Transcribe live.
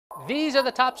These are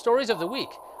the top stories of the week.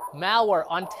 Malware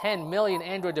on 10 million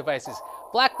Android devices.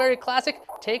 BlackBerry Classic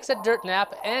takes a dirt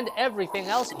nap, and everything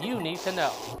else you need to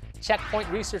know. Checkpoint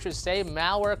researchers say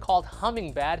malware called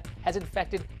HummingBad has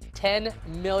infected 10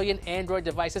 million Android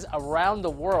devices around the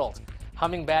world.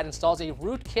 HummingBad installs a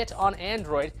rootkit on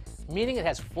Android, meaning it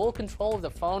has full control of the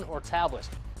phone or tablet.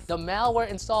 The malware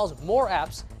installs more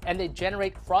apps, and they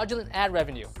generate fraudulent ad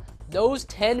revenue. Those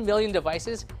 10 million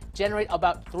devices generate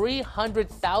about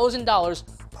 $300,000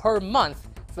 per month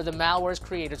for the malware's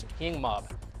creators, YINGMOB.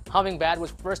 HummingBad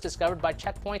was first discovered by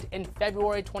Checkpoint in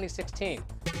February 2016.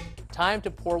 Time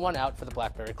to pour one out for the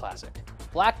BlackBerry Classic.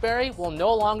 BlackBerry will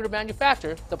no longer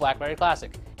manufacture the BlackBerry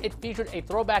Classic. It featured a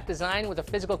throwback design with a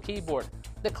physical keyboard.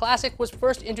 The Classic was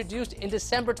first introduced in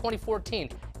December 2014.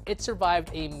 It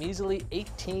survived a measly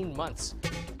 18 months.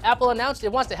 Apple announced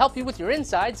it wants to help you with your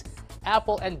insides.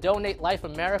 Apple and Donate Life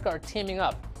America are teaming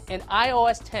up. In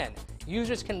iOS 10,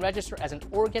 users can register as an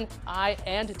organ, eye,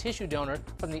 and tissue donor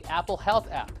from the Apple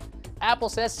Health app. Apple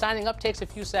says signing up takes a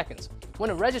few seconds. When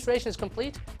a registration is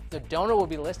complete, the donor will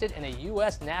be listed in a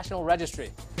U.S. national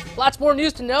registry. Lots more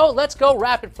news to know. Let's go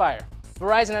rapid fire.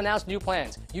 Verizon announced new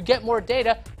plans. You get more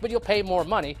data, but you'll pay more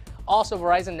money. Also,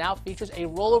 Verizon now features a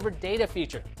rollover data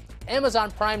feature.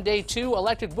 Amazon Prime Day 2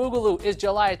 Electric Boogaloo is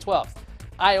July 12th.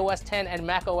 iOS 10 and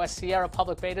macOS Sierra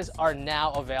public betas are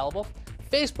now available.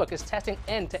 Facebook is testing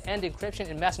end-to-end encryption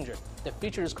in Messenger. The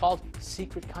feature is called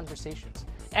Secret Conversations.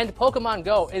 And Pokemon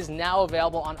Go is now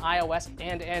available on iOS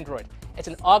and Android. It's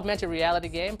an augmented reality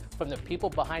game from the people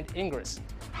behind Ingress.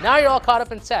 Now you're all caught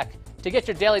up in tech. To get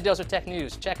your daily dose of tech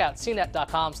news, check out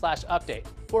cnet.com/update.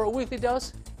 For a weekly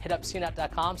dose, hit up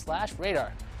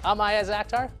cnet.com/radar. I'm Ayaz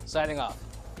Akhtar, signing off.